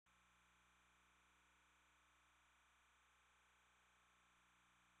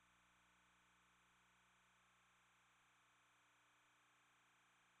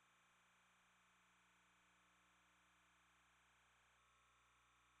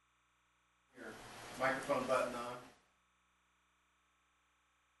Microphone button on.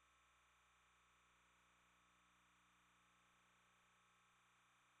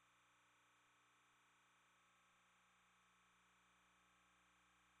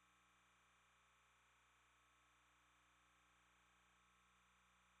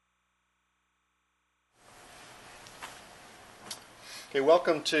 Okay,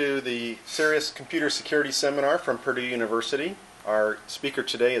 welcome to the Serious Computer Security Seminar from Purdue University. Our speaker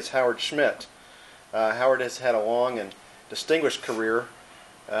today is Howard Schmidt. Howard has had a long and distinguished career.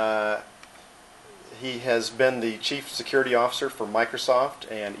 He has been the Chief Security Officer for Microsoft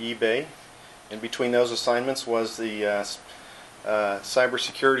and eBay. In between those assignments was the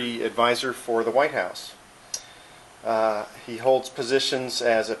Cybersecurity Advisor for the White House. He holds positions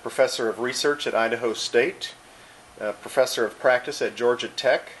as a Professor of Research at Idaho State, Professor of Practice at Georgia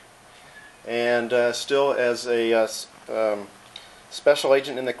Tech, and still as a Special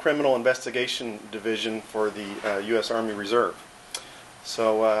Agent in the Criminal Investigation Division for the U.S. Army Reserve.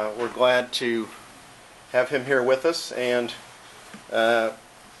 So we're glad to have him here with us, and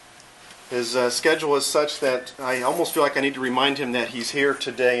his schedule is such that I almost feel like I need to remind him that he's here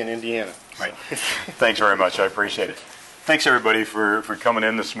today in Indiana. Right. Thanks very much. I appreciate it. Thanks, everybody, for coming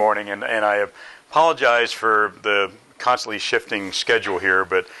in this morning, and I apologize for the constantly shifting schedule here,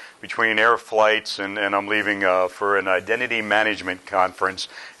 but between air flights and I'm leaving for an identity management conference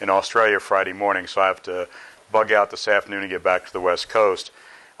in Australia Friday morning, so I have to bug out this afternoon and get back to the West Coast.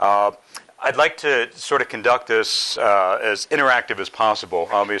 I'd like to sort of conduct this as interactive as possible.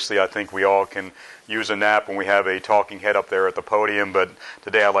 Obviously, I think we all can use a nap when we have a talking head up there at the podium, but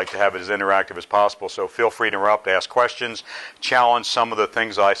today I'd like to have it as interactive as possible. So feel free to interrupt, ask questions, challenge some of the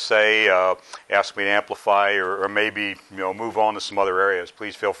things I say, ask me to amplify, or maybe move on to some other areas.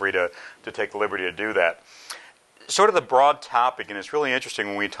 Please feel free to take the liberty to do that. Sort of the broad topic, and it's really interesting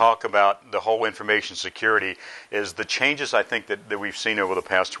when we talk about the whole information security, is the changes I think that we've seen over the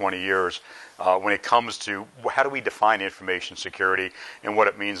past 20 years when it comes to how do we define information security and what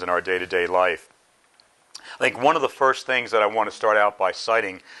it means in our day-to-day life. I think one of the first things that I want to start out by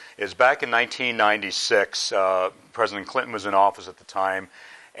citing is back in 1996, President Clinton was in office at the time,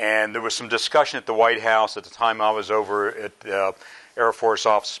 and there was some discussion at the White House. At the time I was over at Air Force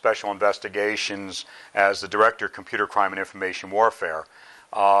Office of Special Investigations as the Director of Computer Crime and Information Warfare.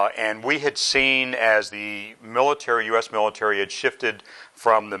 And we had seen as the military, U.S. military, had shifted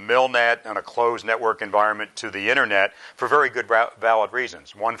from the MILNET and a closed network environment to the Internet for very good, valid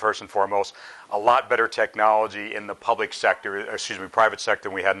reasons. One, first and foremost, a lot better technology in the private sector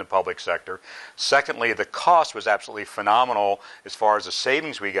than we had in the public sector. Secondly, the cost was absolutely phenomenal as far as the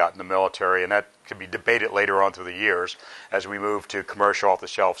savings we got in the military, and that could be debated later on through the years as we move to commercial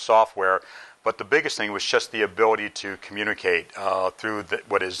off-the-shelf software. But the biggest thing was just the ability to communicate through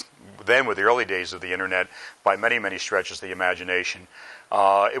what is then, with the early days of the Internet, by many, many stretches of the imagination.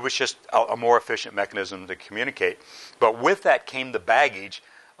 It was just a more efficient mechanism to communicate. But with that came the baggage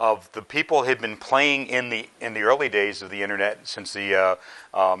of the people who had been playing in the early days of the Internet since the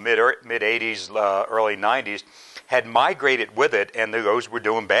mid-'80s, early '90s, had migrated with it, and those who were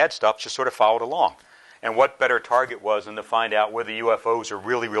doing bad stuff just sort of followed along. And what better target was than to find out where the UFOs are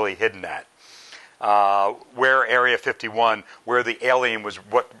really, really hidden at. Where Area 51, where the alien was,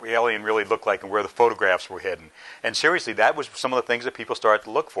 what the alien really looked like, and where the photographs were hidden. And seriously, that was some of the things that people started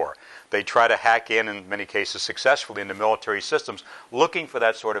to look for. They try to hack in many cases successfully, into military systems, looking for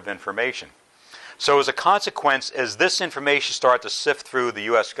that sort of information. So as a consequence, as this information started to sift through the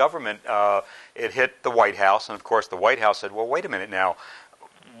U.S. government, it hit the White House, and of course the White House said, well, wait a minute now.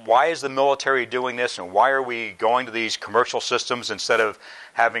 Why is the military doing this, and why are we going to these commercial systems instead of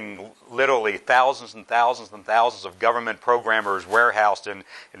having literally thousands and thousands and thousands of government programmers warehoused in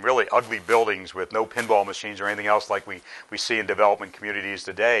really ugly buildings with no pinball machines or anything else like we see in development communities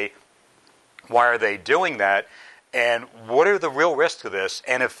today? Why are they doing that, and what are the real risks to this?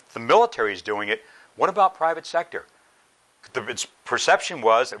 And if the military is doing it, what about private sector? Its perception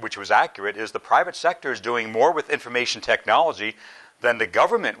was, which was accurate, is the private sector is doing more with information technology than the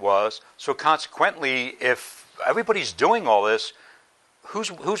government was. So consequently, if everybody's doing all this,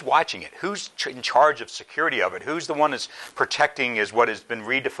 who's watching it? Who's in charge of security of it? Who's the one that's protecting is what has been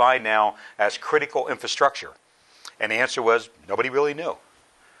redefined now as critical infrastructure? And the answer was nobody really knew.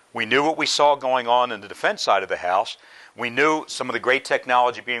 We knew what we saw going on in the defense side of the house. We knew some of the great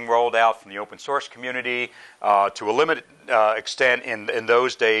technology being rolled out from the open source community to a limited extent in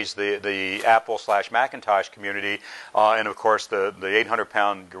those days, the Apple/Macintosh community, and of course the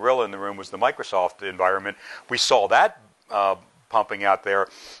 800-pound gorilla in the room was the Microsoft environment. We saw that pumping out there,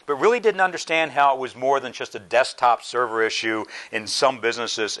 but really didn't understand how it was more than just a desktop server issue in some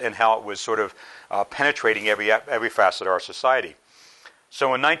businesses and how it was sort of penetrating every facet of our society. So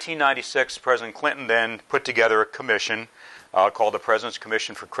in 1996, President Clinton then put together a commission called the President's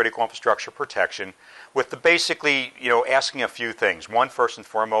Commission for Critical Infrastructure Protection, with basically, asking a few things. One, first and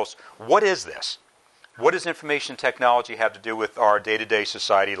foremost, what is this? What does information technology have to do with our day-to-day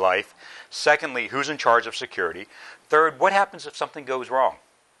society life? Secondly, who's in charge of security? Third, what happens if something goes wrong?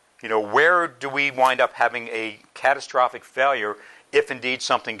 Where do we wind up having a catastrophic failure if indeed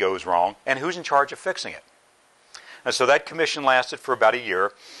something goes wrong? And who's in charge of fixing it? And so that commission lasted for about a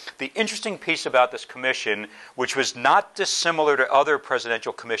year. The interesting piece about this commission, which was not dissimilar to other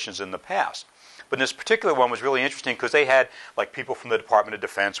presidential commissions in the past, but this particular one was really interesting because they had people from the Department of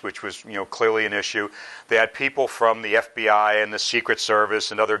Defense, which was clearly an issue. They had people from the FBI and the Secret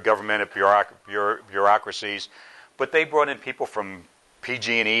Service and other government bureaucracies, but they brought in people from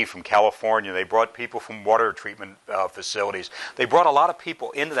PG&E from California. They brought people from water treatment facilities. They brought a lot of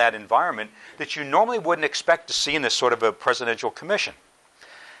people into that environment that you normally wouldn't expect to see in this sort of a presidential commission.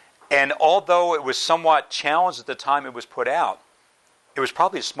 And although it was somewhat challenged at the time it was put out, it was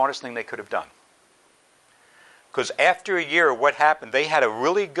probably the smartest thing they could have done. Because after a year, what happened, they had a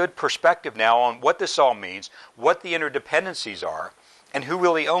really good perspective now on what this all means, what the interdependencies are, and who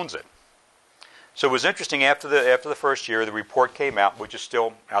really owns it. So it was interesting, after the first year, the report came out, which is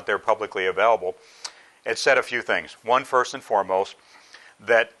still out there publicly available. It said a few things. One, first and foremost,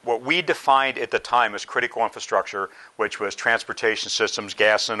 that what we defined at the time as critical infrastructure, which was transportation systems,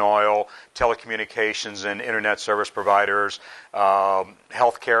 gas and oil, telecommunications and internet service providers,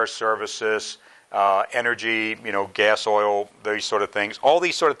 healthcare services, energy, gas, oil, these sort of things, all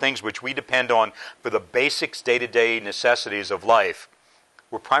these sort of things which we depend on for the basic day-to-day necessities of life,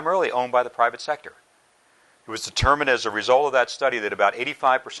 were primarily owned by the private sector. It was determined as a result of that study that about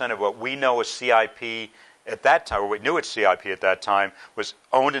 85% of what we know as CIP at that time, or we knew as CIP at that time, was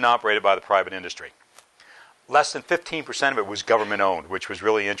owned and operated by the private industry. Less than 15% of it was government owned, which was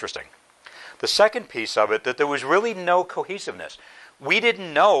really interesting. The second piece of it, that there was really no cohesiveness. We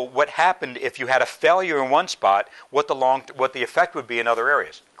didn't know what happened if you had a failure in one spot, what the effect would be in other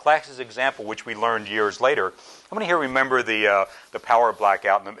areas. Classic example, which we learned years later. How many here remember the power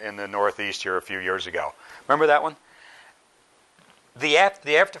blackout in the Northeast here a few years ago? Remember that one? The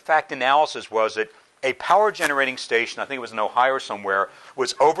after-fact analysis was that a power generating station, I think it was in Ohio or somewhere,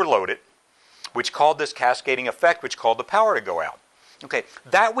 was overloaded, which called this cascading effect, which called the power to go out. Okay,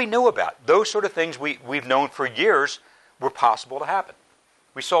 that we knew about. Those sort of things we've known for years were possible to happen.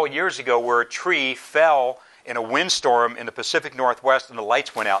 We saw years ago where a tree fell in a windstorm in the Pacific Northwest and the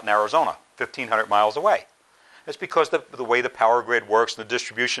lights went out in Arizona, 1,500 miles away. It's because the way the power grid works and the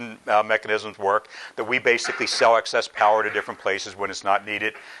distribution mechanisms work, that we basically sell excess power to different places when it's not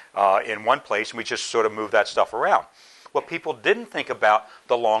needed in one place, and we just sort of move that stuff around. Well, people didn't think about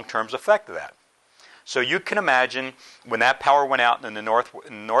the long-term effect of that. So you can imagine when that power went out in the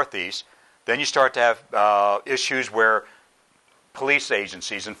Northeast, then you start to have issues where police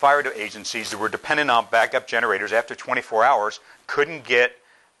agencies and fire agencies that were dependent on backup generators after 24 hours couldn't get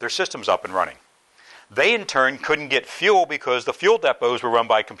their systems up and running. They, in turn, couldn't get fuel because the fuel depots were run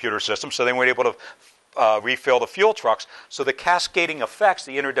by computer systems, so they weren't able to refill the fuel trucks. So the cascading effects,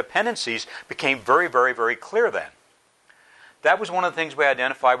 the interdependencies, became very, very, very clear then. That was one of the things we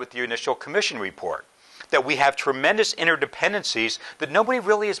identified with the initial commission report, that we have tremendous interdependencies that nobody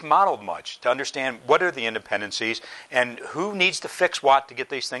really has modeled much to understand what are the interdependencies and who needs to fix what to get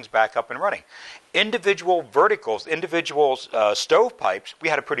these things back up and running. Individual verticals, individual stovepipes, we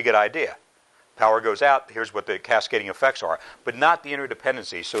had a pretty good idea. Power goes out, here's what the cascading effects are, but not the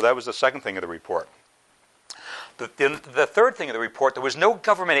interdependencies. So that was the second thing of the report. The third thing of the report, there was no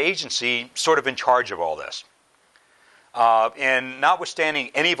government agency sort of in charge of all this. And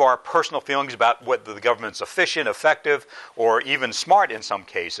notwithstanding any of our personal feelings about whether the government's efficient, effective, or even smart in some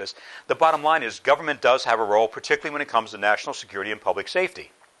cases, the bottom line is government does have a role, particularly when it comes to national security and public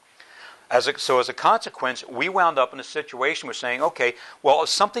safety. So as a consequence, we wound up in a situation where saying, okay, well, if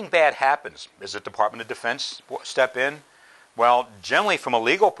something bad happens, does the Department of Defense step in? Well, generally from a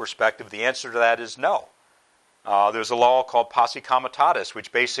legal perspective, the answer to that is no. There's a law called Posse Comitatus,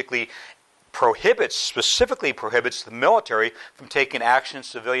 which basically specifically prohibits the military from taking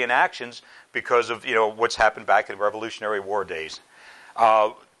civilian actions because of what's happened back in Revolutionary War days.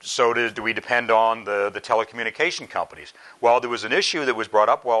 So do we depend on the telecommunication companies? Well, there was an issue that was brought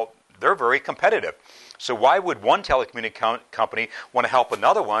up. Well, they're very competitive. So why would one telecommunication company want to help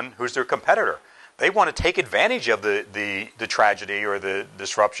another one who's their competitor? They want to take advantage of the tragedy or the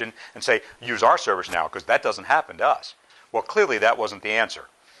disruption and say, use our service now, because that doesn't happen to us. Well, clearly that wasn't the answer.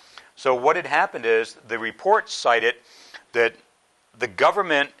 So what had happened is the report cited that the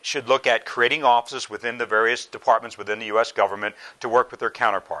government should look at creating offices within the various departments within the U.S. government to work with their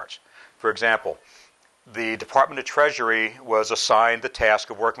counterparts. For example, the Department of Treasury was assigned the task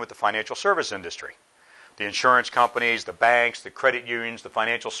of working with the financial service industry. The insurance companies, the banks, the credit unions, the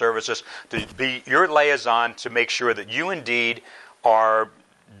financial services, to be your liaison to make sure that you indeed are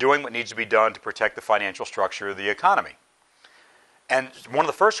doing what needs to be done to protect the financial structure of the economy. And one of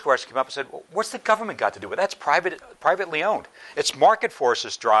the first questions came up and said, well, what's the government got to do with it? That's privately owned. It's market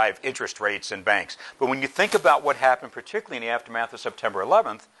forces drive interest rates in banks. But when you think about what happened, particularly in the aftermath of September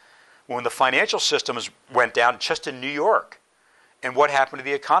 11th, when the financial systems went down just in New York, and what happened to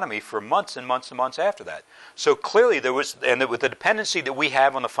the economy for months and months and months after that. So clearly there was, and with the dependency that we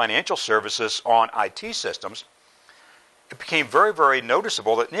have on the financial services on IT systems, it became very, very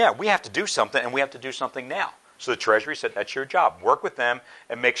noticeable that, yeah, we have to do something, and we have to do something now. So the Treasury said, that's your job. Work with them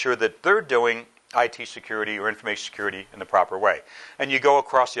and make sure that they're doing IT security or information security in the proper way. And you go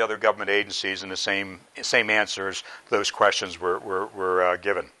across the other government agencies and the same answers to those questions were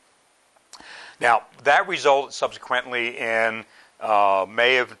given. Now, that resulted subsequently in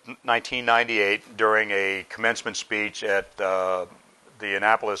May of 1998, during a commencement speech at the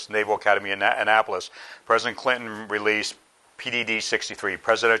Annapolis Naval Academy in Annapolis, President Clinton released PDD 63,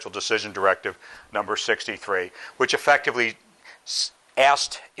 Presidential Decision Directive number 63, which effectively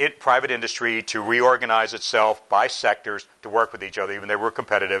asked private industry to reorganize itself by sectors to work with each other, even they were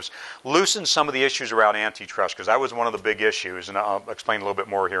competitors, loosen some of the issues around antitrust, because that was one of the big issues, and I'll explain a little bit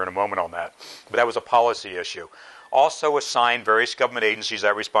more here in a moment on that. But that was a policy issue. Also assigned various government agencies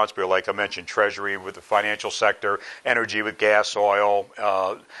that responsibility, like I mentioned, Treasury with the financial sector, energy with gas, oil,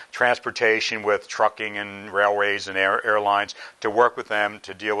 transportation with trucking and railways and airlines, to work with them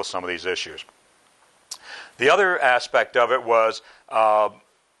to deal with some of these issues. The other aspect of it was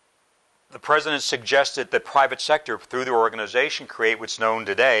the president suggested that private sector, through their organization, create what's known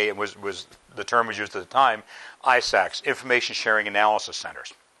today, and was the term was used at the time, ISACs, Information Sharing Analysis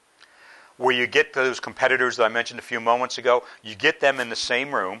Centers, where you get those competitors that I mentioned a few moments ago, you get them in the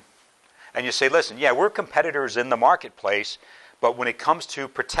same room, and you say, listen, yeah, we're competitors in the marketplace, but when it comes to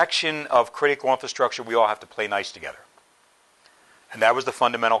protection of critical infrastructure, we all have to play nice together. And that was the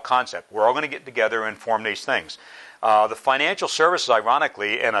fundamental concept. We're all going to get together and form these things. The financial services,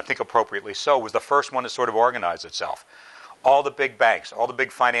 ironically, and I think appropriately so, was the first one to sort of organize itself. All the big banks, all the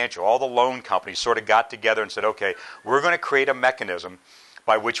big financial, all the loan companies sort of got together and said, okay, we're going to create a mechanism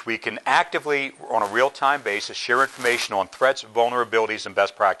by which we can actively, on a real-time basis, share information on threats, vulnerabilities, and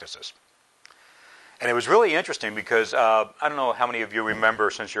best practices. And it was really interesting because I don't know how many of you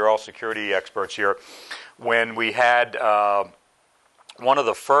remember, since you're all security experts here, when we had one of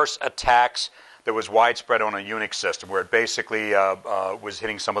the first attacks that was widespread on a Unix system, where it basically was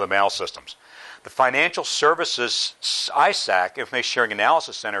hitting some of the mail systems. The Financial Services ISAC, Information Sharing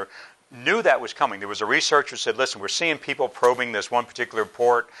Analysis Center, knew that was coming. There was a researcher who said, listen, we're seeing people probing this one particular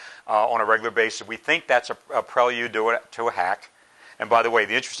port on a regular basis. We think that's a prelude to a hack. And by the way,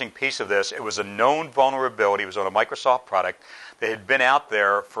 the interesting piece of this, it was a known vulnerability. It was on a Microsoft product that had been out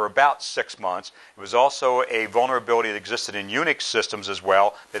there for about 6 months. It was also a vulnerability that existed in Unix systems as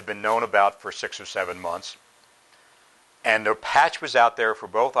well that had been known about for 6 or 7 months. And the patch was out there for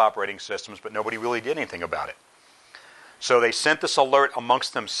both operating systems, but nobody really did anything about it. So they sent this alert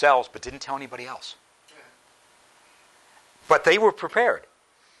amongst themselves, but didn't tell anybody else. But they were prepared.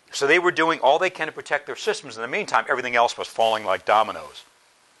 So they were doing all they can to protect their systems. In the meantime, everything else was falling like dominoes.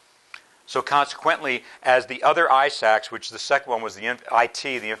 So consequently, as the other ISACs, which the second one was the IT,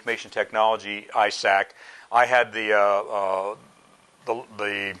 the Information Technology ISAC, I had the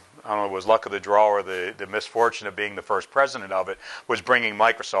I don't know, it was luck of the draw or the misfortune of being the first president of it, was bringing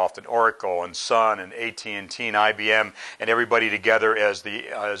Microsoft and Oracle and Sun and AT&T and IBM and everybody together as the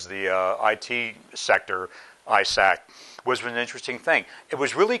IT sector ISAC, was an interesting thing. It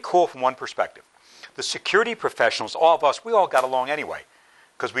was really cool from one perspective. The security professionals, all of us, we all got along anyway.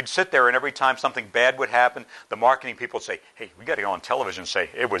 Because we'd sit there and every time something bad would happen, the marketing people would say, hey, we got to go on television and say,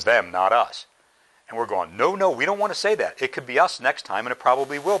 it was them, not us. And we're going, no, we don't want to say that. It could be us next time, and it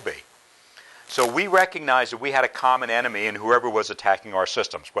probably will be. So we recognized that we had a common enemy in whoever was attacking our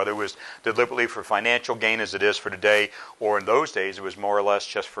systems, whether it was deliberately for financial gain as it is for today, or in those days it was more or less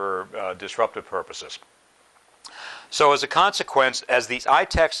just for disruptive purposes. So as a consequence, as these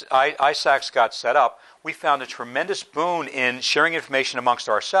ISACs got set up, we found a tremendous boon in sharing information amongst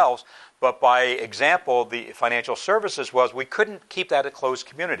ourselves, but by example, the financial services was we couldn't keep that a closed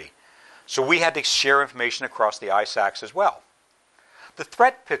community. So we had to share information across the ISACs as well. The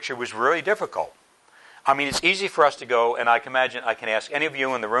threat picture was really difficult. I mean, it's easy for us to go, and I can imagine, I can ask any of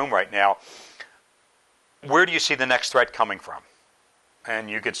you in the room right now, where do you see the next threat coming from?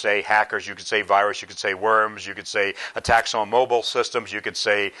 And you could say hackers, you could say virus, you could say worms, you could say attacks on mobile systems, you could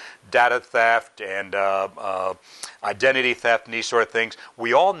say data theft and identity theft and these sort of things.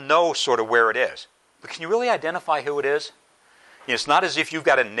 We all know sort of where it is. But can you really identify who it is? You know, it's not as if you've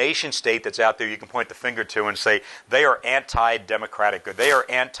got a nation state that's out there you can point the finger to and say, they are anti-democratic, or they are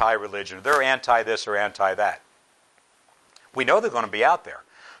anti-religion, or they're anti-this or anti-that. We know they're going to be out there.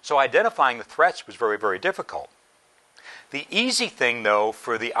 So identifying the threats was very, very difficult. The easy thing, though,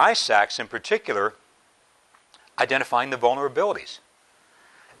 for the ISACs in particular, identifying the vulnerabilities.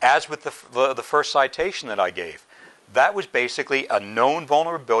 As with the first citation that I gave, that was basically a known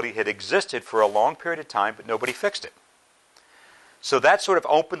vulnerability had existed for a long period of time, but nobody fixed it. So that sort of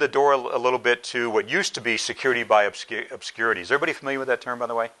opened the door a little bit to what used to be security by obscurity. Is everybody familiar with that term, by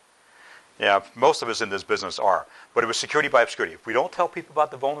the way? Yeah, most of us in this business are. But it was security by obscurity. If we don't tell people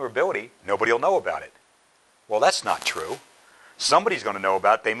about the vulnerability, nobody will know about it. Well, that's not true. Somebody's going to know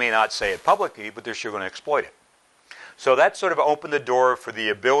about it. They may not say it publicly, but they're sure going to exploit it. So that sort of opened the door for the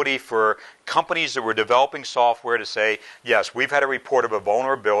ability for companies that were developing software to say, yes, we've had a report of a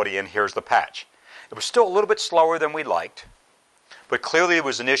vulnerability and here's the patch. It was still a little bit slower than we liked, but clearly it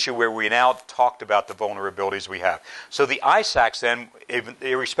was an issue where we now talked about the vulnerabilities we have. So the ISACs then,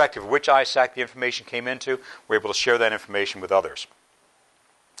 irrespective of which ISAC the information came into, were able to share that information with others.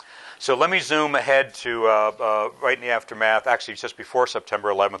 So let me zoom ahead to right in the aftermath, actually just before September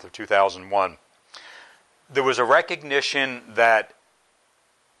 11th of 2001. There was a recognition that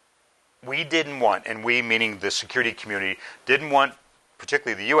we didn't want, and we meaning the security community, didn't want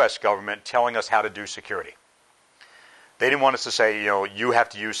particularly the U.S. government telling us how to do security. They didn't want us to say, you know, you have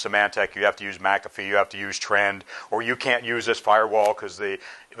to use Symantec, you have to use McAfee, you have to use Trend, or you can't use this firewall because the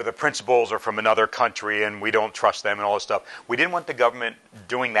principals are from another country and we don't trust them and all this stuff. We didn't want the government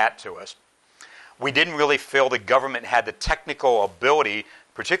doing that to us. We didn't really feel the government had the technical ability,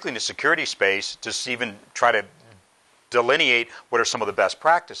 particularly in the security space, to even try to delineate what are some of the best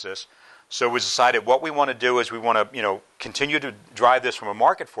practices. So it was decided what we want to do is we want to, you know, continue to drive this from a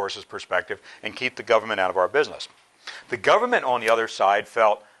market forces perspective and keep the government out of our business. The government, on the other side,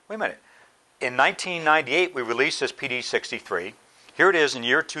 felt, wait a minute, in 1998 we released this PD63. Here it is in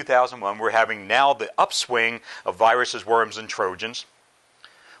year 2001. We're having now the upswing of viruses, worms, and Trojans,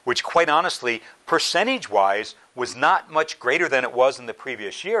 which quite honestly, percentage-wise, was not much greater than it was in the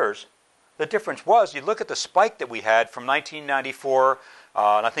previous years. The difference was, you look at the spike that we had from 1994,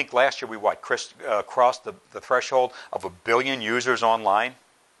 and I think last year we crossed the threshold of 1 billion users online.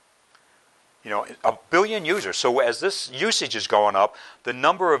 You know, 1 billion users. So as this usage is going up, the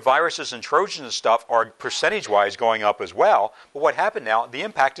number of viruses and Trojans and stuff are percentage-wise going up as well. But what happened now, the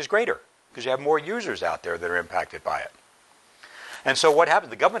impact is greater because you have more users out there that are impacted by it. And so what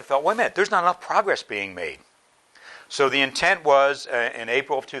happened? The government felt, wait a minute, there's not enough progress being made. So the intent was, in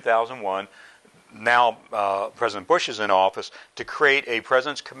April of 2001, now President Bush is in office, to create a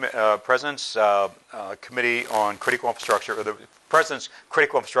President's Committee on Critical Infrastructure, or the President's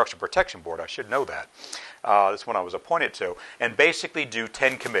Critical Infrastructure Protection Board. I should know that. That's when I was appointed to. And basically do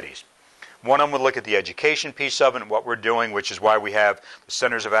 10 committees. One of them would look at the education piece of it and what we're doing, which is why we have the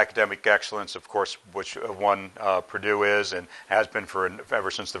Centers of Academic Excellence, of course, which one Purdue is and has been ever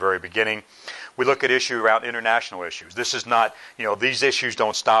since the very beginning. We look at issues around international issues. This is not, you know, these issues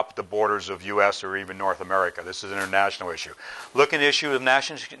don't stop at the borders of U.S. or even North America. This is an international issue. Look at issues of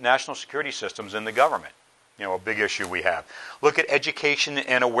national security systems in the government. You know, a big issue we have. Look at education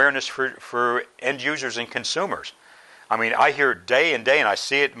and awareness for end users and consumers. I mean, I hear day and day, and I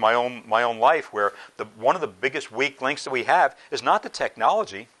see it in my own life, where one of the biggest weak links that we have is not the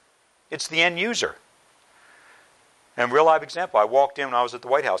technology, it's the end user. And real live example, I walked in when I was at the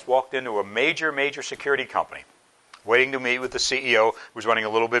White House, walked into a major security company, waiting to meet with the CEO, who was running a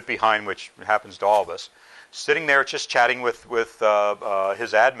little bit behind, which happens to all of us, sitting there just chatting with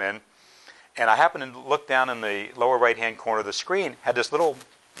his admin, and I happened to look down in the lower right-hand corner of the screen, had this little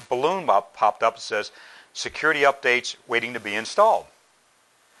balloon popped up that says, security updates waiting to be installed.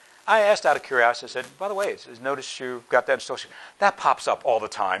 I asked out of curiosity, I said, by the way, notice you've got that installed. That pops up all the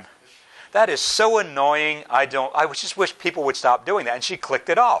time. That is so annoying, I just wish people would stop doing that. And she clicked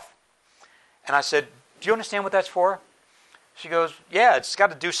it off. And I said, do you understand what that's for? She goes, yeah, it's got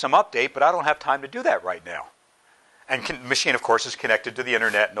to do some update, but I don't have time to do that right now. And the machine, of course, is connected to the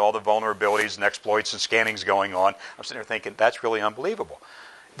internet and all the vulnerabilities and exploits and scannings going on. I'm sitting there thinking, that's really unbelievable.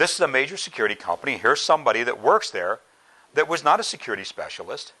 This is a major security company. Here's somebody that works there that was not a security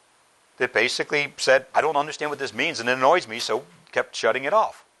specialist that basically said, I don't understand what this means and it annoys me, so kept shutting it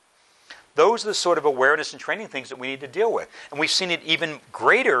off. those are the sort of awareness and training things that we need to deal with. And we've seen it even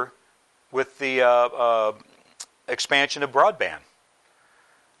greater with the expansion of broadband.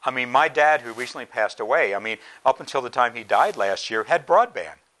 I mean, my dad, who recently passed away, I mean, up until the time he died last year, had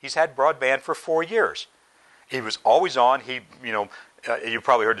broadband. He's had broadband for 4 years. He was always on. He, you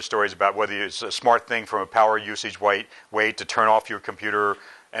probably heard the stories about whether it's a smart thing from a power usage way to turn off your computer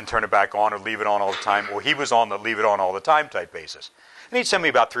and turn it back on or leave it on all the time. Well, he was on the leave it on all the time type basis. And he'd send me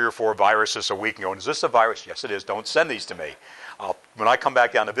about 3 or 4 viruses a week and going, is this a virus? Yes, it is. Don't send these to me. When I come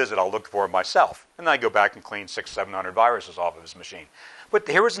back down to visit, I'll look for it myself. And then I go back and clean 600-700 viruses off of his machine. But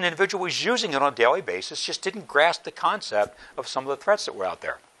here was an individual who was using it on a daily basis, just didn't grasp the concept of some of the threats that were out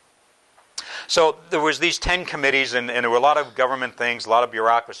there. So there was these 10 committees, and there were a lot of government things, a lot of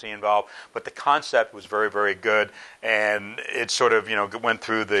bureaucracy involved, but the concept was very, very good, and it sort of, went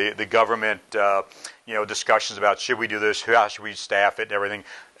through the government, discussions about should we do this, how should we staff it, and everything.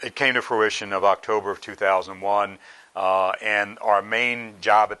 It came to fruition of October of 2001. And our main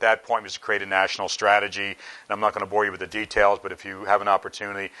job at that point was to create a national strategy. And I'm not going to bore you with the details, but if you have an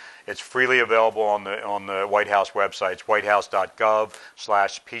opportunity, it's freely available on the White House website. It's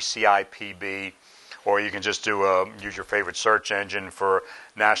whitehouse.gov/PCIPB, or you can just use your favorite search engine for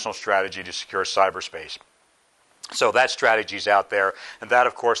National Strategy to Secure Cyberspace. So that strategy's out there, and that,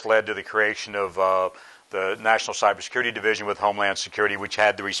 of course, led to the creation of the National Cybersecurity Division with Homeland Security, which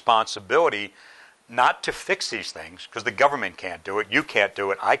had the responsibility not to fix these things, because the government can't do it, you can't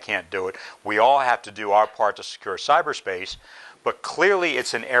do it, I can't do it. We all have to do our part to secure cyberspace, but clearly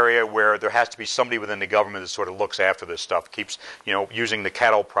it's an area where there has to be somebody within the government that sort of looks after this stuff, keeps using the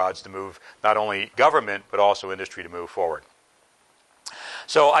cattle prods to move not only government but also industry to move forward.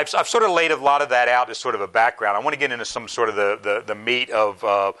 So I've sort of laid a lot of that out as sort of a background. I want to get into some sort of the meat of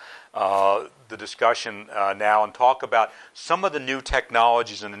the discussion now and talk about some of the new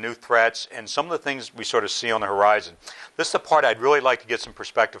technologies and the new threats and some of the things we sort of see on the horizon. This is the part I'd really like to get some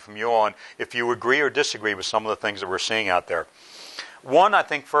perspective from you on, if you agree or disagree with some of the things that we're seeing out there. One, I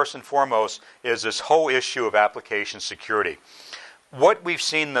think first and foremost, is this whole issue of application security. What we've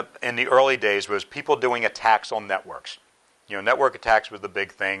seen in the early days was people doing attacks on networks. Network attacks was the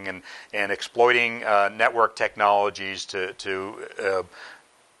big thing, and exploiting network technologies to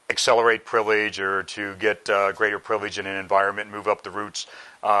accelerate privilege or to get greater privilege in an environment, move up the root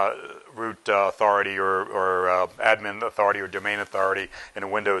authority or admin authority or domain authority in a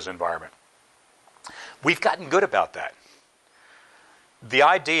Windows environment. We've gotten good about that. The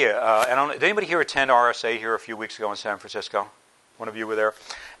idea, did anybody here attend RSA here a few weeks ago in San Francisco? One of you were there?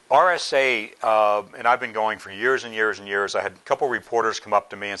 RSA, and I've been going for years and years and years. I had a couple reporters come up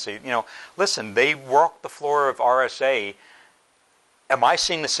to me and say, listen, they walked the floor of RSA. Am I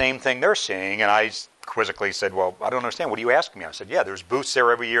seeing the same thing they're seeing? And I quizzically said, well, I don't understand. What are you asking me? I said, yeah, there's booths there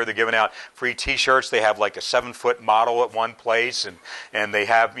every year. They're giving out free T-shirts. They have like a 7-foot model at one place, and they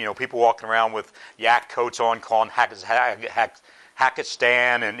have people walking around with yak coats on calling Hackistan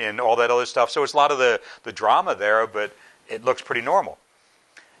and all that other stuff. So it's a lot of the drama there, but it looks pretty normal.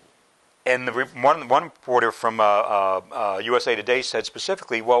 And one reporter from USA Today said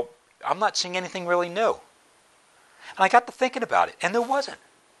specifically, well, I'm not seeing anything really new. And I got to thinking about it, and there wasn't.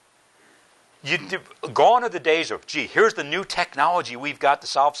 Gone are the days of, gee, here's the new technology we've got to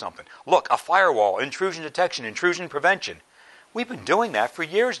solve something. Look, a firewall, intrusion detection, intrusion prevention. We've been doing that for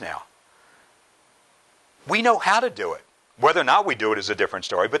years now. We know how to do it. Whether or not we do it is a different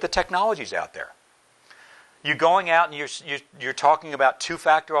story, but the technology's out there. You're going out and you're talking about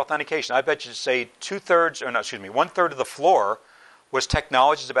two-factor authentication. I bet you say 1/3 of the floor was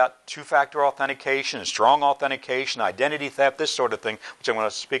technologies about two-factor authentication, strong authentication, identity theft, this sort of thing, which I'm going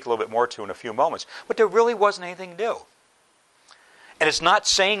to speak a little bit more to in a few moments. But there really wasn't anything new. And it's not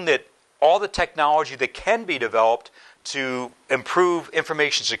saying that all the technology that can be developed to improve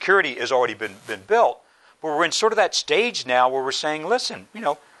information security has already been built, but we're in sort of that stage now where we're saying, listen,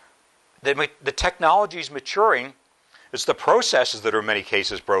 the technology is maturing. It's the processes that are in many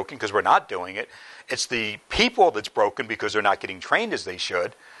cases broken because we're not doing it. It's the people that's broken because they're not getting trained as they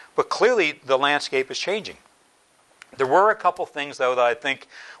should. But clearly the landscape is changing. There were a couple things, though, that I think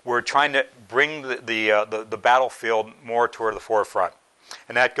we're trying to bring the battlefield more toward the forefront.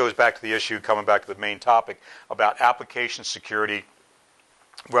 And that goes back to the issue, coming back to the main topic, about application security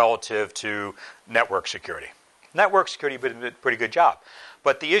relative to network security. Network security did a pretty good job.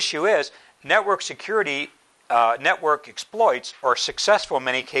 But the issue is network security, network exploits are successful in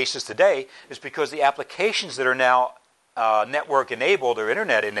many cases today is because the applications that are now network enabled or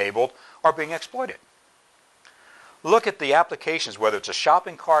internet enabled are being exploited. Look at the applications, whether it's a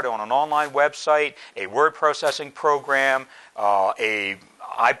shopping cart on an online website, a word processing program, a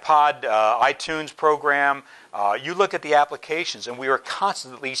iPod, iTunes program. You look at the applications, and we are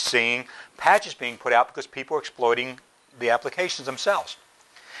constantly seeing patches being put out because people are exploiting the applications themselves.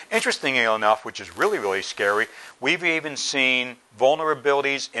 Interestingly enough, which is really, really scary, we've even seen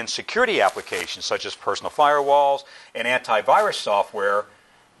vulnerabilities in security applications such as personal firewalls and antivirus software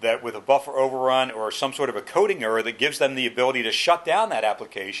that with a buffer overrun or some sort of a coding error that gives them the ability to shut down that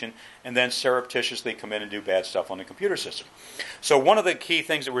application and then surreptitiously come in and do bad stuff on the computer system. So one of the key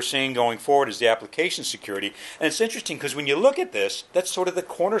things that we're seeing going forward is the application security. And it's interesting because when you look at this, that's sort of the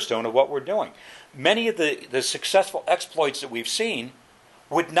cornerstone of what we're doing. Many of the successful exploits that we've seen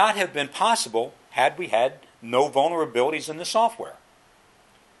would not have been possible had we had no vulnerabilities in the software.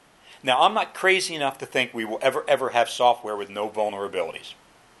 Now, I'm not crazy enough to think we will ever have software with no vulnerabilities.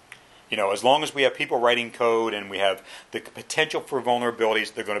 You know, as long as we have people writing code and we have the potential for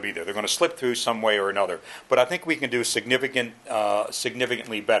vulnerabilities, they're going to be there. They're going to slip through some way or another. But I think we can do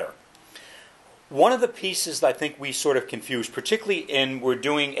significantly better. One of the pieces that I think we sort of confuse, particularly in we're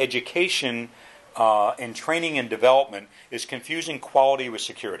doing education in training and development, is confusing quality with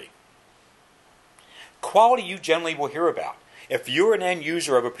security. Quality you generally will hear about. If you're an end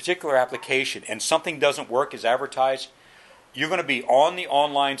user of a particular application and something doesn't work as advertised, you're going to be on the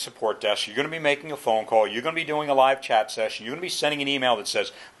online support desk, you're going to be making a phone call, you're going to be doing a live chat session, you're going to be sending an email that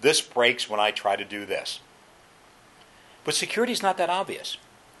says, this breaks when I try to do this. But security is not that obvious.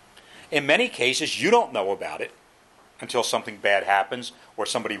 In many cases, you don't know about it until something bad happens or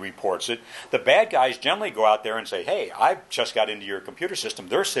somebody reports it. The bad guys generally go out there and say, hey, I've just got into your computer system.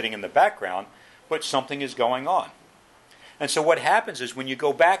 They're sitting in the background, but something is going on. And so what happens is when you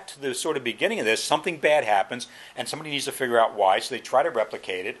go back to the sort of beginning of this, something bad happens and somebody needs to figure out why, so they try to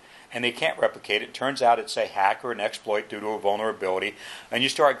replicate it, and they can't replicate it. It turns out it's a hack or an exploit due to a vulnerability, and you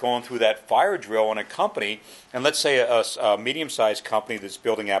start going through that fire drill in a company, and let's say a medium-sized company that's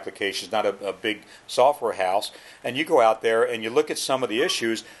building applications, not a big software house, and you go out there and you look at some of the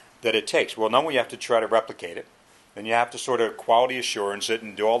issues that it takes. Well, number one, you have to try to replicate it. Then you have to sort of quality assurance it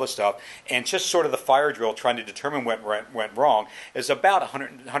and do all this stuff. And just sort of the fire drill trying to determine what went wrong is about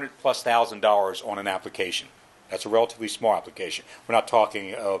 $100,000+ on an application. That's a relatively small application. We're not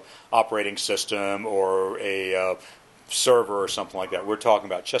talking an operating system or a server or something like that. We're talking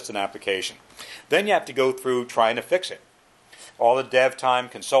about just an application. Then you have to go through trying to fix it. All the dev time,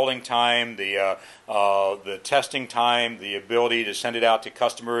 consulting time, the testing time, the ability to send it out to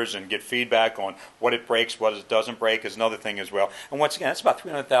customers and get feedback on what it breaks, what it doesn't break is another thing as well. And once again, that's about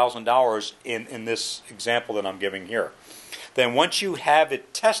 $300,000 in this example that I'm giving here. Then once you have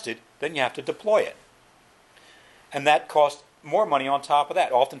it tested, then you have to deploy it. And that costs more money on top of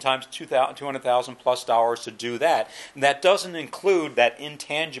that, oftentimes $200,000+ to do that. And that doesn't include that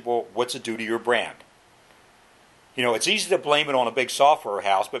intangible, what's it do to your brand. You know, it's easy to blame it on a big software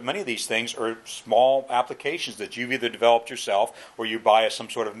house, but many of these things are small applications that you've either developed yourself or you buy as some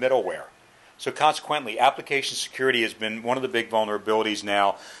sort of middleware. So consequently, application security has been one of the big vulnerabilities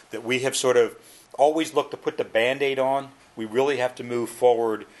now that we have sort of always looked to put the Band-Aid on. We really have to move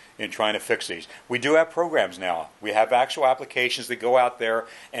forward in trying to fix these. We do have programs now. We have actual applications that go out there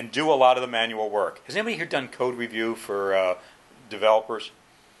and do a lot of the manual work. Has anybody here done code review for developers?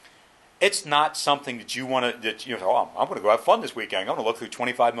 It's not something that you want to, I'm going to go have fun this weekend. I'm going to look through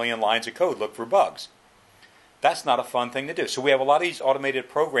 25 million lines of code, look for bugs. That's not a fun thing to do. So we have a lot of these automated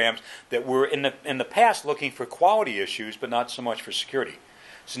programs that were in the past looking for quality issues, but not so much for security.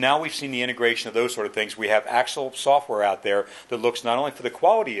 So now we've seen the integration of those sort of things. We have actual software out there that looks not only for the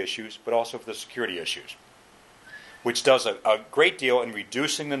quality issues, but also for the security issues, which does a great deal in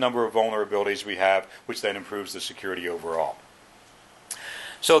reducing the number of vulnerabilities we have, which then improves the security overall.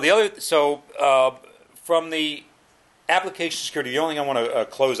 So from the application security, the only thing I want to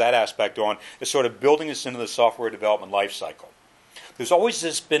close that aspect on is sort of building this into the software development lifecycle. There's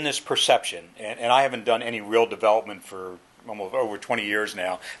always been this perception, and I haven't done any real development for almost over 20 years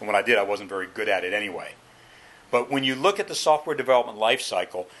now, and when I did, I wasn't very good at it anyway. But when you look at the software development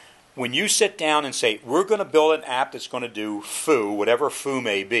lifecycle, when you sit down and say, we're going to build an app that's going to do foo, whatever foo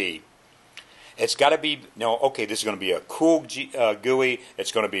may be, it's got to be, this is going to be a cool GUI.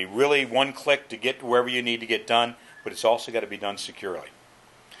 It's going to be really one click to get to wherever you need to get done, but it's also got to be done securely.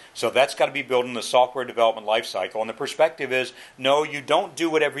 So that's got to be built in the software development lifecycle. And the perspective is, no, you don't do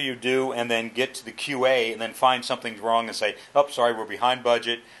whatever you do and then get to the QA and then find something's wrong and say, sorry, we're behind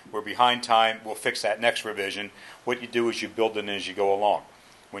budget, we're behind time, we'll fix that next revision. What you do is you build it as you go along.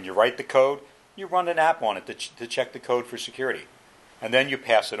 When you write the code, you run an app on it to check the code for security. And then you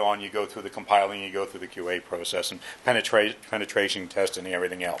pass it on, you go through the compiling, you go through the QA process and penetration testing and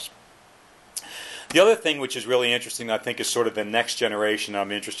everything else. The other thing which is really interesting, I think, is sort of the next generation,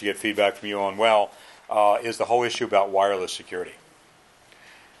 I'm interested to get feedback from you on, is the whole issue about wireless security.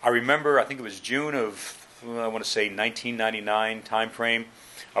 I remember, I think it was June of, I want to say 1999 timeframe.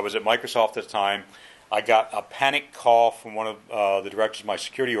 I was at Microsoft at the time. I got a panic call from one of the directors of my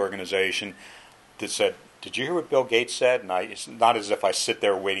security organization that said, "Did you hear what Bill Gates said?" And it's not as if I sit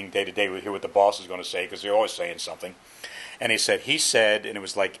there waiting day to day to hear what the boss is going to say, because they're always saying something. And he said, and it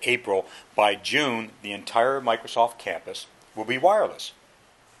was like April, by June, the entire Microsoft campus will be wireless.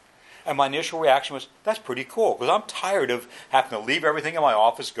 And my initial reaction was, that's pretty cool, because I'm tired of having to leave everything in my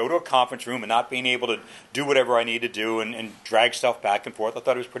office, go to a conference room, and not being able to do whatever I need to do and drag stuff back and forth. I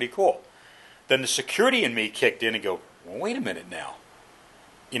thought it was pretty cool. Then the security in me kicked in and go, well, wait a minute now.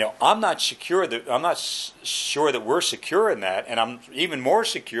 I'm not sure that we're secure in that, and I'm even more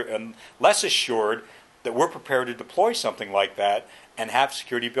secure and less assured that we're prepared to deploy something like that and have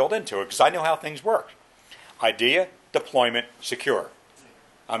security built into it, because I know how things work. Idea, deployment, secure.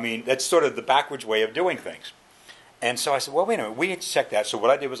 I mean, that's sort of the backwards way of doing things. And so I said, well, wait a minute, we need to check that. So what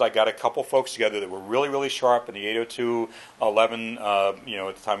I did was I got a couple folks together that were really, really sharp in the 802.11,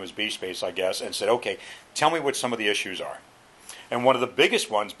 at the time it was BSpace, I guess, and said, okay, tell me what some of the issues are. And one of the biggest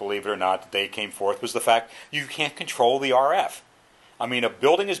ones, believe it or not, that they came forth was the fact you can't control the RF. I mean, a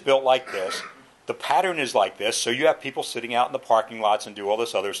building is built like this. The pattern is like this, so you have people sitting out in the parking lots and do all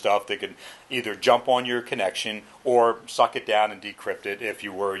this other stuff. They could either jump on your connection or suck it down and decrypt it if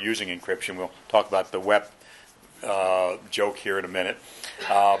you were using encryption. We'll talk about the web joke here in a minute.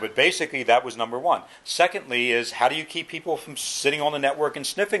 But basically, that was number one. Secondly is, how do you keep people from sitting on the network and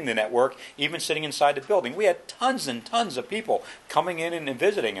sniffing the network, even sitting inside the building? We had tons and tons of people coming in and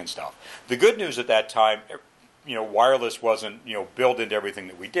visiting and stuff. The good news at that time, wireless wasn't, built into everything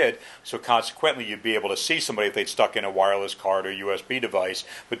that we did. So consequently, you'd be able to see somebody if they'd stuck in a wireless card or USB device.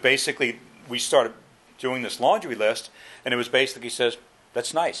 But basically, we started doing this laundry list, and it was basically says,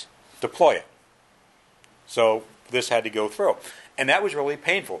 that's nice, deploy it. So this had to go through. And that was really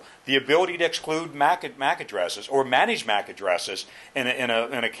painful. The ability to exclude MAC addresses or manage MAC addresses in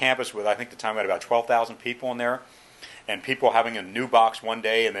a campus with, I think at the time we had about 12,000 people in there, and people having a new box one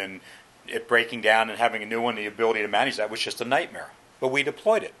day and then it breaking down and having a new one, the ability to manage that was just a nightmare. But we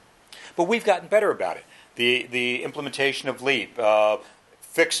deployed it. But we've gotten better about it. The implementation of LEAP,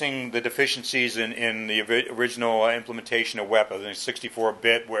 fixing the deficiencies in the original implementation of WEP, I think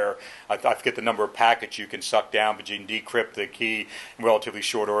 64-bit, where I forget the number of packets you can suck down, but you can decrypt the key in relatively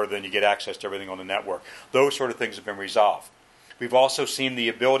short order, then you get access to everything on the network. Those sort of things have been resolved. We've also seen the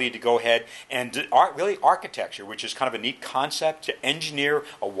ability to go ahead and really architecture, which is kind of a neat concept, to engineer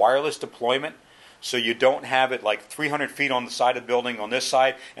a wireless deployment so you don't have it like 300 feet on the side of the building on this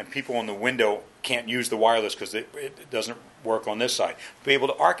side and people on the window can't use the wireless because it doesn't work on this side. Be able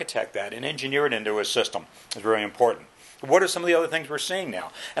to architect that and engineer it into a system is very important. What are some of the other things we're seeing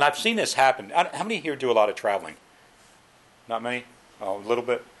now? And I've seen this happen. How many here do a lot of traveling? Not many? Oh, a little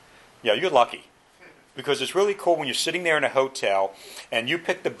bit? Yeah, you're lucky. Because it's really cool when you're sitting there in a hotel and you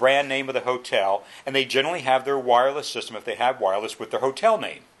pick the brand name of the hotel, and they generally have their wireless system, if they have wireless, with their hotel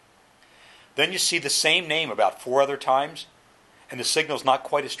name. Then you see the same name about 4 other times, and the signal's not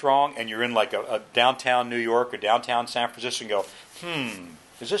quite as strong, and you're in like a downtown New York or downtown San Francisco and go,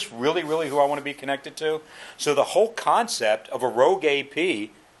 is this really, really who I want to be connected to? So the whole concept of a rogue AP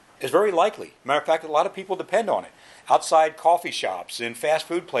is very likely. Matter of fact, a lot of people depend on it. Outside coffee shops and fast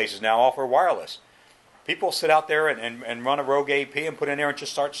food places now offer wireless. People sit out there and run a rogue AP and put in there and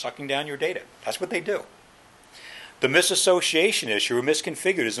just start sucking down your data. That's what they do. The misassociation issue or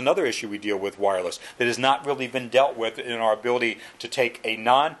misconfigured is another issue we deal with wireless that has not really been dealt with in our ability to take a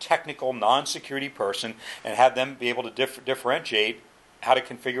non-technical, non-security person and have them be able to differentiate how to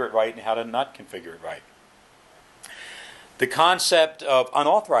configure it right and how to not configure it right. The concept of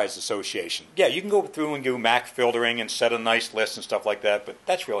unauthorized association. Yeah, you can go through and do MAC filtering and set a nice list and stuff like that, but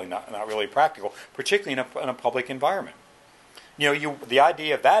that's really not really practical, particularly in a public environment. The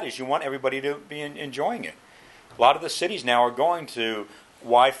idea of that is you want everybody to be enjoying it. A lot of the cities now are going to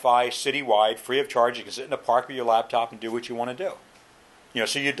Wi-Fi citywide, free of charge. You can sit in a park with your laptop and do what you want to do.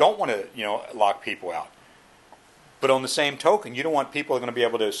 So you don't want to lock people out. But on the same token, you don't want people who are going to be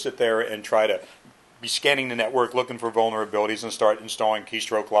able to sit there and try to be scanning the network, looking for vulnerabilities, and start installing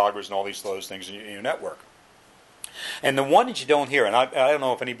keystroke loggers and all those things in your network. And the one that you don't hear, and I don't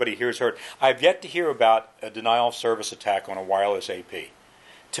know if anybody here has heard, I've yet to hear about a denial of service attack on a wireless AP.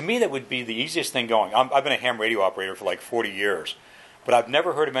 To me, that would be the easiest thing going. I've been a ham radio operator for like 40 years, but I've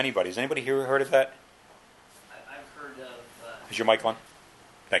never heard of anybody. Has anybody here heard of that? I've heard of... Is your mic on?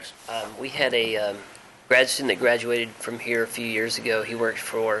 Thanks. We had a grad student that graduated from here a few years ago. He worked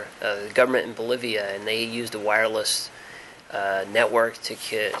for the government in Bolivia, and they used a wireless network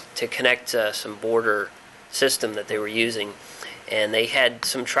to connect some border system that they were using. And they had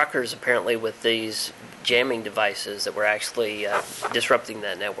some truckers apparently with these jamming devices that were actually disrupting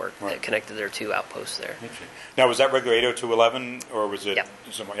that network that connected their two outposts there. Now, was that regular 802.11, or was it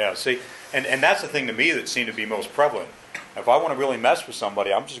somewhere? Yeah, see, and that's the thing to me that seemed to be most prevalent. If I want to really mess with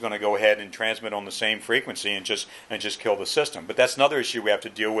somebody, I'm just going to go ahead and transmit on the same frequency and just kill the system. But that's another issue we have to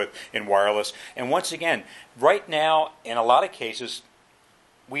deal with in wireless. And once again, right now, in a lot of cases,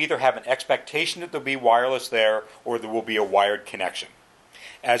 we either have an expectation that there'll be wireless there or there will be a wired connection.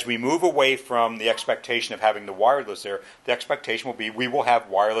 As we move away from the expectation of having the wireless there, the expectation will be we will have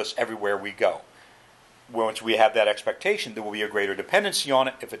wireless everywhere we go. Once we have that expectation, there will be a greater dependency on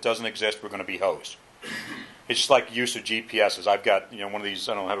it. If it doesn't exist, we're going to be hosed. It's just like the use of GPSs. I've got one of these,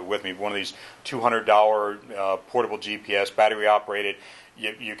 I don't have it with me, one of these $200 portable GPS, battery operated.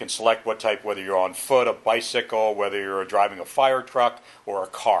 You can select what type, whether you're on foot, a bicycle, whether you're driving a fire truck or a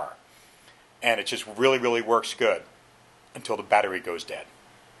car. And it just really, really works good until the battery goes dead.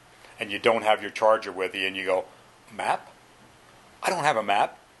 And you don't have your charger with you, and you go, map? I don't have a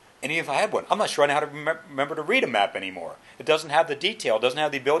map. And even if I had one, I'm not sure I know how to remember to read a map anymore. It doesn't have the detail. It doesn't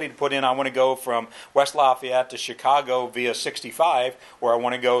have the ability to put in, I want to go from West Lafayette to Chicago via 65, or I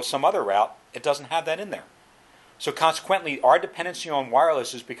want to go some other route. It doesn't have that in there. So consequently, our dependency on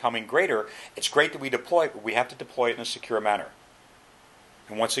wireless is becoming greater. It's great that we deploy it, but we have to deploy it in a secure manner.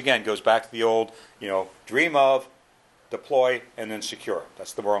 And once again, it goes back to the old, dream of, deploy, and then secure.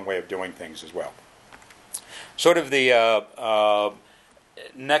 That's the wrong way of doing things as well. Sort of the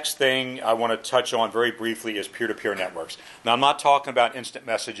next thing I want to touch on very briefly is peer-to-peer networks. Now, I'm not talking about instant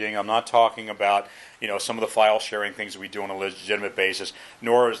messaging. I'm not talking about some of the file sharing things that we do on a legitimate basis,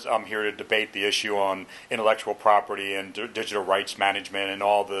 nor is I'm here to debate the issue on intellectual property and digital rights management and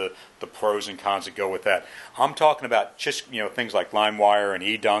all the pros and cons that go with that. I'm talking about just things like LimeWire and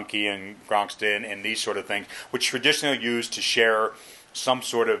eDonkey and Gronkston and these sort of things, which traditionally are used to share some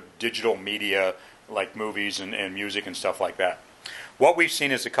sort of digital media like movies and music and stuff like that. What we've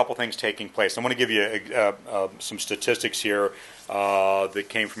seen is a couple things taking place. I want to give you some statistics here that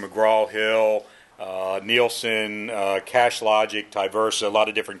came from McGraw-Hill, Nielsen, CashLogic, Tyversa, a lot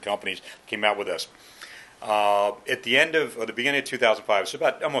of different companies came out with this. At the beginning of 2005, it's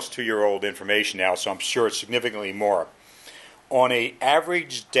about almost 2-year-old information now, so I'm sure it's significantly more. On an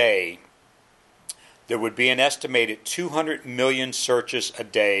average day, there would be an estimated 200 million searches a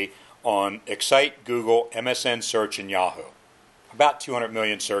day on Excite, Google, MSN Search, and Yahoo. About 200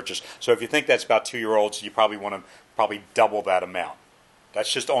 million searches. So if you think that's about 2-year-olds, you probably want to double that amount.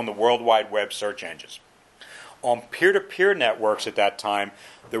 That's just on the World Wide Web search engines. On peer-to-peer networks at that time,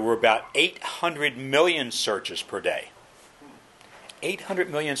 there were about 800 million searches per day. 800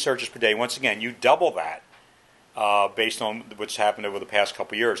 million searches per day. Once again, you double that based on what's happened over the past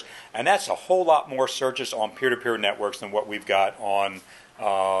couple of years. And that's a whole lot more searches on peer-to-peer networks than what we've got on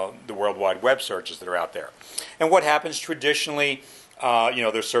the World Wide Web searches that are out there. And what happens traditionally,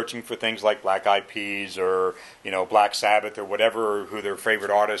 they're searching for things like Black Eyed Peas or, Black Sabbath or whatever, who their favorite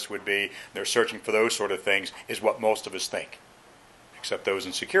artist would be. They're searching for those sort of things is what most of us think, except those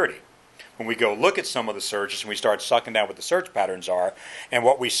in security. When we go look at some of the searches and we start sucking down what the search patterns are, and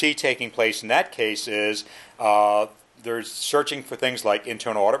what we see taking place in that case is they're searching for things like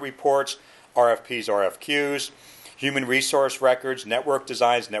internal audit reports, RFPs, RFQs, human resource records, network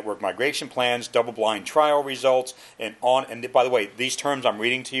designs, network migration plans, double-blind trial results, and on. And by the way, these terms I'm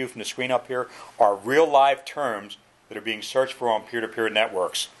reading to you from the screen up here are real-live terms that are being searched for on peer-to-peer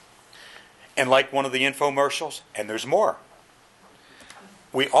networks. And like one of the infomercials, and there's more.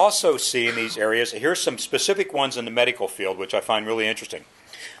 We also see in these areas, here's some specific ones in the medical field, which I find really interesting.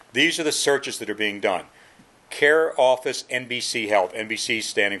 These are the searches that are being done. Care Office NBC Health, NBC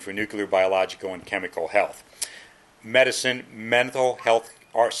standing for Nuclear, Biological, and Chemical Health. Medicine, mental health,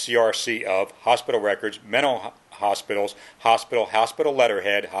 CRC of, hospital records, mental hospitals, hospital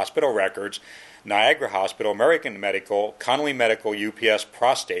letterhead, hospital records, Niagara Hospital, American Medical, Connolly Medical, UPS,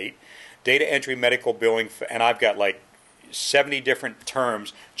 prostate, data entry, medical billing, and I've got like 70 different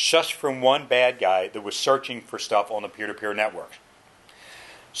terms just from one bad guy that was searching for stuff on the peer-to-peer networks.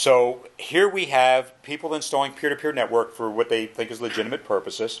 So here we have people installing peer-to-peer network for what they think is legitimate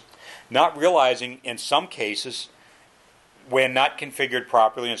purposes, not realizing in some cases, when not configured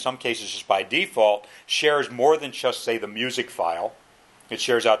properly, in some cases just by default, shares more than just, say, the music file. It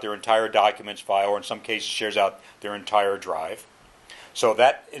shares out their entire documents file, or in some cases shares out their entire drive. So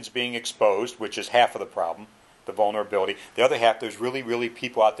that is being exposed, which is half of the problem, the vulnerability. The other half, there's really, really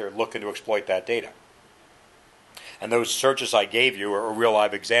people out there looking to exploit that data. And those searches I gave you are real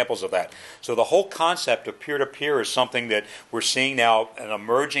live examples of that. So the whole concept of peer-to-peer is something that we're seeing now, an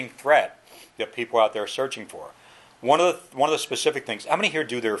emerging threat that people out there are searching for. One of the specific things, how many here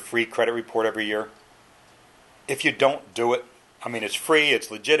do their free credit report every year? If you don't do it, I mean, it's free, it's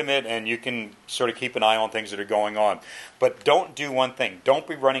legitimate, and you can sort of keep an eye on things that are going on. But don't do one thing. Don't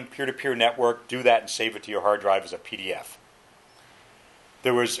be running peer-to-peer network. Do that and save it to your hard drive as a PDF.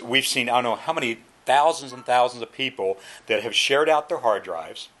 We've seen, I don't know how many thousands and thousands of people that have shared out their hard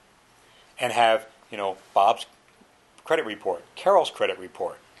drives and have, Bob's credit report, Carol's credit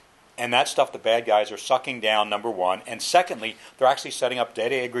report. And that stuff the bad guys are sucking down, number one. And secondly, they're actually setting up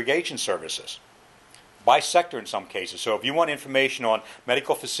data aggregation services by sector in some cases. So if you want information on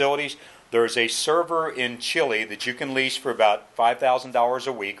medical facilities, there's a server in Chile that you can lease for about $5,000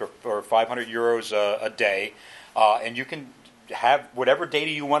 a week or 500 euros a day. And you can have whatever data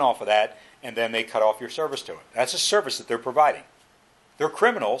you want off of that, and then they cut off your service to it. That's a service that they're providing. They're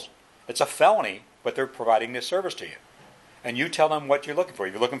criminals. It's a felony, but they're providing this service to you. And you tell them what you're looking for.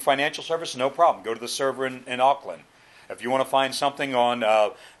 If you're looking for financial services, no problem. Go to the server in Auckland. If you want to find something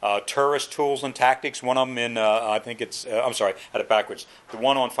on terrorist tools and tactics, one of them in, I think it's, I'm sorry, I had it backwards. The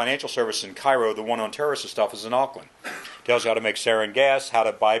one on financial services in Cairo, the one on terrorist stuff is in Auckland. Tells you how to make sarin gas, how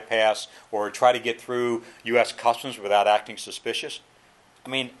to bypass or try to get through U.S. customs without acting suspicious. I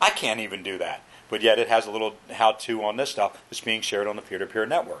mean, I can't even do that. But yet it has a little how-to on this stuff that's being shared on the peer-to-peer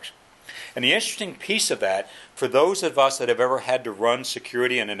networks. And the interesting piece of that, for those of us that have ever had to run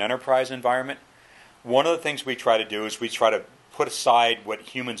security in an enterprise environment, one of the things we try to do is we try to put aside what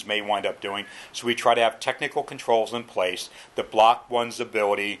humans may wind up doing. So we try to have technical controls in place that block one's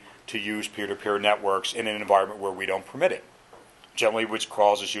ability to use peer-to-peer networks in an environment where we don't permit it, generally which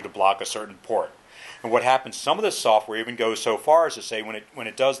causes you to block a certain port. And what happens, some of this software even goes so far as to say when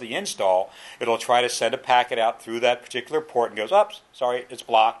it does the install, it'll try to send a packet out through that particular port and goes, oops, sorry, it's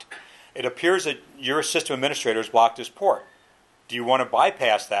blocked. It appears that your system administrator has blocked this port. Do you want to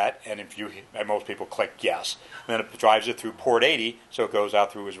bypass that? And and most people click yes. And then it drives it through port 80, so it goes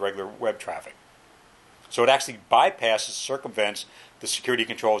out through his regular web traffic. So it actually bypasses, circumvents the security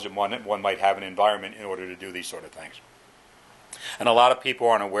controls that one might have in an environment in order to do these sort of things. And a lot of people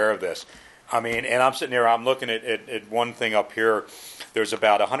aren't aware of this. I mean, and I'm sitting there, I'm looking at one thing up here. There's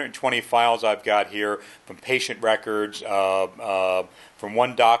about 120 files I've got here from patient records, from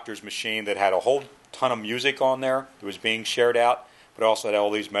one doctor's machine that had a whole ton of music on there that was being shared out, but also had all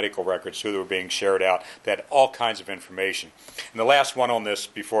these medical records too that were being shared out that had all kinds of information. And the last one on this,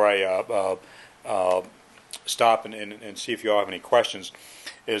 before I stop and see if you all have any questions,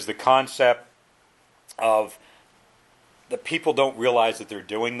 is the concept of the people don't realize that they're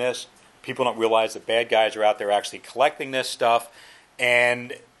doing this. People don't realize that bad guys are out there actually collecting this stuff,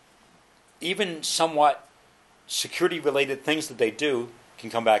 and even somewhat security-related things that they do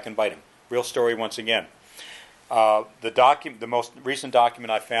can come back and bite them. Real story once again. The most recent document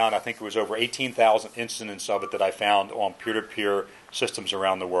I found, I think it was over 18,000 incidents of it that I found on peer-to-peer systems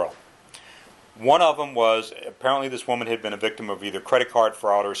around the world. One of them was, apparently this woman had been a victim of either credit card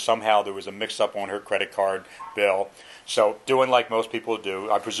fraud or somehow there was a mix-up on her credit card bill. So doing like most people do,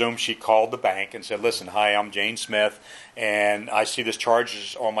 I presume she called the bank and said, listen, hi, I'm Jane Smith, and I see this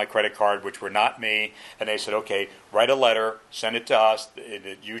charges on my credit card, which were not me. And they said, okay, write a letter, send it to us,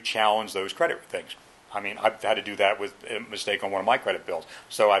 that you challenge those credit things. I mean, I've had to do that with a mistake on one of my credit bills.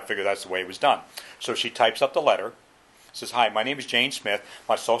 So I figured that's the way it was done. So she types up the letter, says, hi, my name is Jane Smith.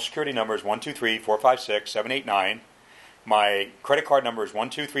 My social security number is 123-456-789. My credit card number is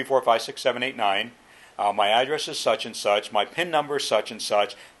 123-456-789. My address is such and such. My PIN number is such and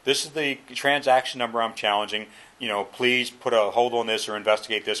such. This is the transaction number I'm challenging. Please put a hold on this or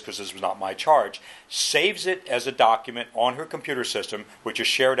investigate this because this was not my charge. Saves it as a document on her computer system, which is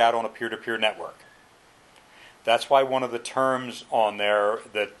shared out on a peer-to-peer network. That's why one of the terms on there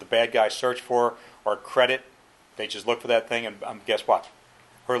that the bad guys search for are credit. They just look for that thing, and guess what?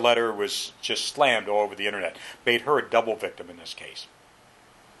 Her letter was just slammed all over the internet. Made her a double victim in this case.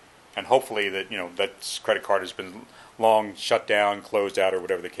 And hopefully that that credit card has been long shut down, closed out, or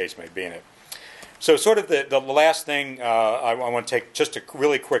whatever the case may be in it. So sort of the last thing I want to take just a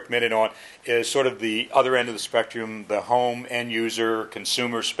really quick minute on is sort of the other end of the spectrum, the home, end user,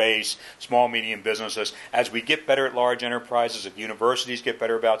 consumer space, small, medium businesses. As we get better at large enterprises, if universities get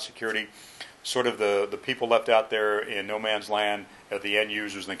better about security, sort of the people left out there in no man's land are the end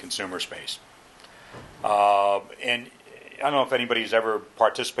users in the consumer space. And I don't know if anybody's ever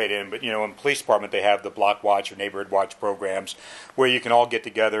participated in, but in police department they have the block watch or neighborhood watch programs where you can all get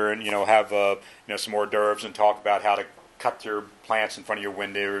together and have some hors d'oeuvres and talk about how to cut your plants in front of your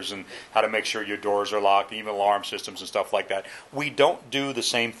windows and how to make sure your doors are locked, even alarm systems and stuff like that. We don't do the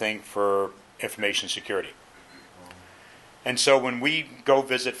same thing for information security. And so when we go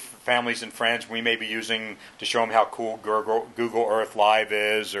visit families and friends, we may be using to show them how cool Google Earth Live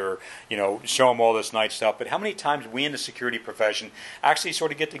is, or show them all this nice stuff. But how many times we in the security profession actually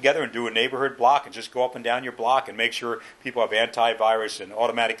sort of get together and do a neighborhood block and just go up and down your block and make sure people have antivirus and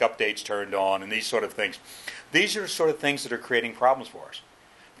automatic updates turned on and these sort of things. These are the sort of things that are creating problems for us.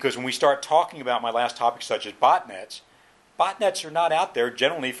 Because when we start talking about my last topic, such as botnets are not out there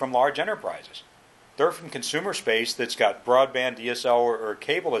generally from large enterprises. They're from consumer space that's got broadband, DSL, or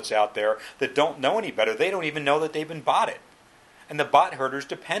cable that's out there that don't know any better. They don't even know that they've been botted. And the bot herders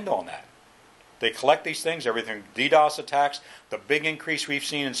depend on that. They collect these things, everything DDoS attacks. The big increase we've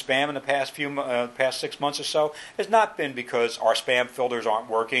seen in spam in the past 6 months or so has not been because our spam filters aren't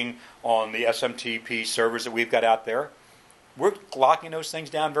working on the SMTP servers that we've got out there. We're locking those things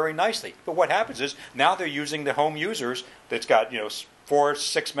down very nicely. But what happens is now they're using the home users that's got 4,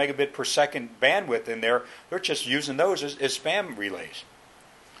 6 megabit per second bandwidth in there. They're just using those as spam relays.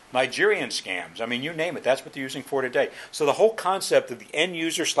 Nigerian scams. I mean, you name it. That's what they're using for today. So the whole concept of the end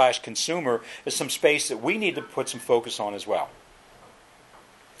user / consumer is some space that we need to put some focus on as well.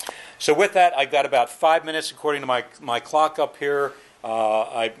 So with that, I've got about 5 minutes according to my clock up here.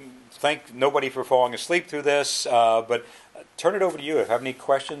 I thank nobody for falling asleep through this, but turn it over to you. If you have any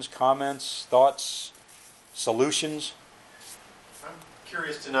questions, comments, thoughts, solutions. I'm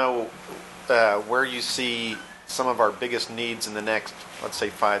curious to know where you see some of our biggest needs in the next, let's say,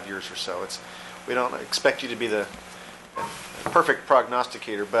 5 years or so. We don't expect you to be the perfect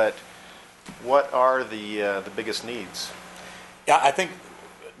prognosticator, but what are the biggest needs? Yeah, I think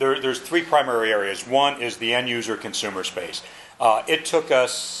there's 3 primary areas. One is the end user consumer space. It took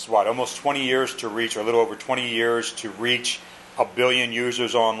us, almost 20 years to reach, or a little over 20 years to reach 1 billion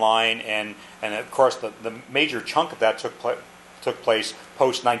users online, and of course the major chunk of that took place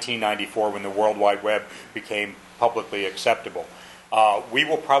post 1994 when the World Wide Web became publicly acceptable. We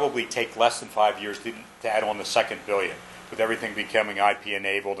will probably take less than 5 years to add on the second billion, with everything becoming IP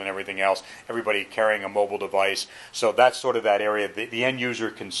enabled and everything else, everybody carrying a mobile device. So that's sort of that area. The end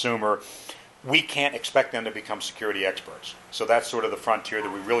user consumer, we can't expect them to become security experts. So that's sort of the frontier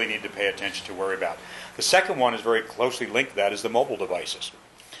that we really need to pay attention to, worry about. The second one is very closely linked to that, is the mobile devices.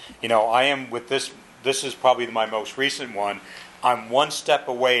 I am with this is probably my most recent one. I'm one step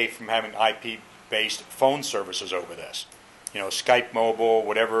away from having IP-based phone services over this. Skype mobile,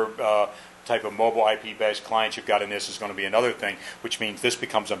 whatever type of mobile IP-based clients you've got in this is going to be another thing, which means this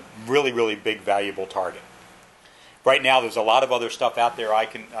becomes a really, really big, valuable target. Right now, there's a lot of other stuff out there I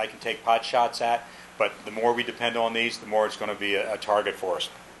can take pot shots at, but the more we depend on these, the more it's going to be a target for us.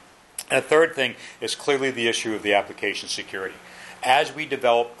 And a third thing is clearly the issue of the application security. As we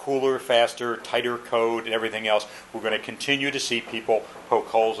develop cooler, faster, tighter code and everything else, we're going to continue to see people poke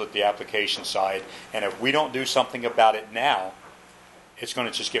holes at the application side. And if we don't do something about it now, it's going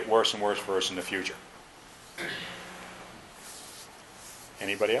to just get worse and worse for us in the future.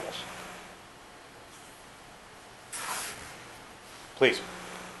 Anybody else? Please.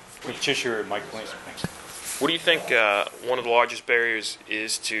 Just your mic, please. Thanks. What do you think one of the largest barriers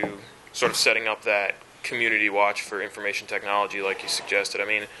is to sort of setting up that community watch for information technology like you suggested? I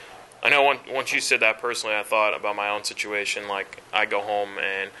mean, I know once you said that personally, I thought about my own situation. Like, I go home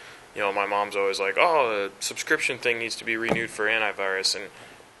and, my mom's always like, oh, the subscription thing needs to be renewed for antivirus. And,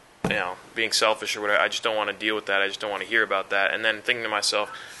 being selfish or whatever, I just don't want to deal with that. I just don't want to hear about that. And then thinking to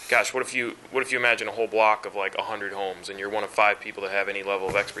myself, gosh, what if you imagine a whole block of like 100 homes and you're one of 5 people that have any level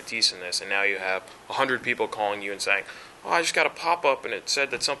of expertise in this, and now you have 100 people calling you and saying, oh, I just got a pop-up and it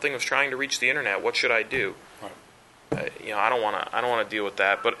said that something was trying to reach the internet. What should I do? Right. I don't want to deal with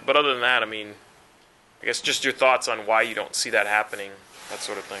that. But other than that, I mean, I guess just your thoughts on why you don't see that happening, that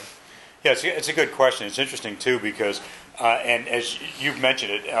sort of thing. Yeah, it's a good question. It's interesting too because, and as you've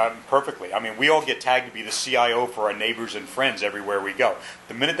mentioned it perfectly, I mean, we all get tagged to be the CIO for our neighbors and friends everywhere we go.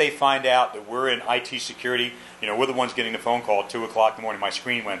 The minute they find out that we're in IT security, we're the ones getting the phone call at 2 o'clock in the morning. My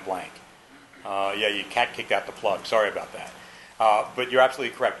screen went blank. Yeah, you cat kicked out the plug. Sorry about that. But you're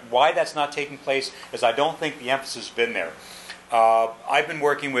absolutely correct. Why that's not taking place is I don't think the emphasis has been there. I've been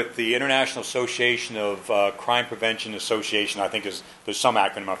working with the International Association of Crime Prevention Association. I think there's some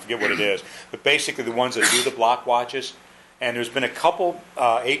acronym. I forget what it is. But basically the ones that do the block watches. And there's been a couple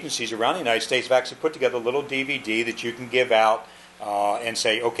agencies around the United States have actually put together a little DVD that you can give out and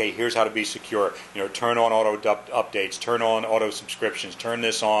say, okay, here's how to be secure. Turn on auto updates, turn on auto subscriptions, turn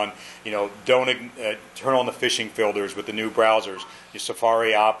this on. Don't turn on the phishing filters with the new browsers. Your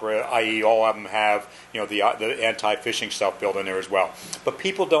Safari, Opera, IE, all of them have the anti-phishing stuff built in there as well. But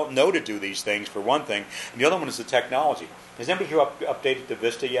people don't know to do these things, for one thing, and the other one is the technology. Has anybody here updated to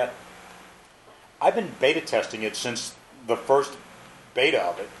Vista yet? I've been beta testing it since the first beta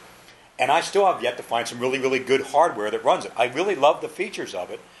of it. And I still have yet to find some really, really good hardware that runs it. I really love the features of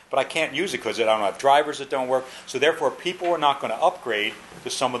it, but I can't use it because I don't have drivers that don't work. So therefore, people are not going to upgrade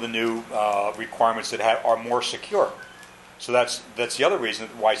to some of the new requirements that are more secure. So that's the other reason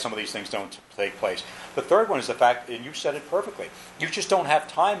why some of these things don't take place. The third one is the fact, and you said it perfectly, you just don't have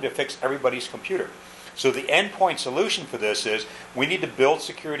time to fix everybody's computer. So the endpoint solution for this is we need to build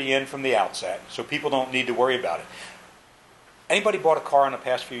security in from the outset so people don't need to worry about it. Anybody bought a car in the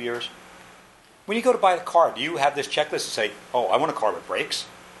past few years? When you go to buy a car, do you have this checklist to say, oh, I want a car with brakes?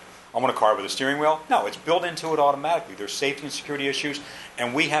 I want a car with a steering wheel? No, it's built into it automatically. There's safety and security issues,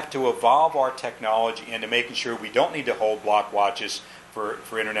 and we have to evolve our technology into making sure we don't need to hold block watches for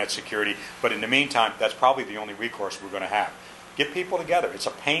internet security. But in the meantime, that's probably the only recourse we're going to have. Get people together. It's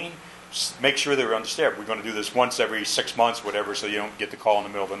a pain. Make sure they're understand. We're going to do this once every 6 months, whatever, so you don't get the call in the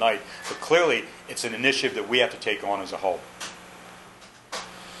middle of the night. But clearly, it's an initiative that we have to take on as a whole.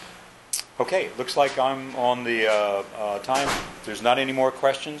 Okay, it looks like I'm on the time. If there's not any more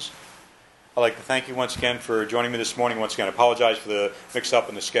questions, I'd like to thank you once again for joining me this morning. Once again, I apologize for the mix-up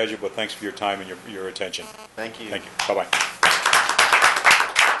in the schedule, but thanks for your time and your attention. Thank you. Thank you. Bye-bye.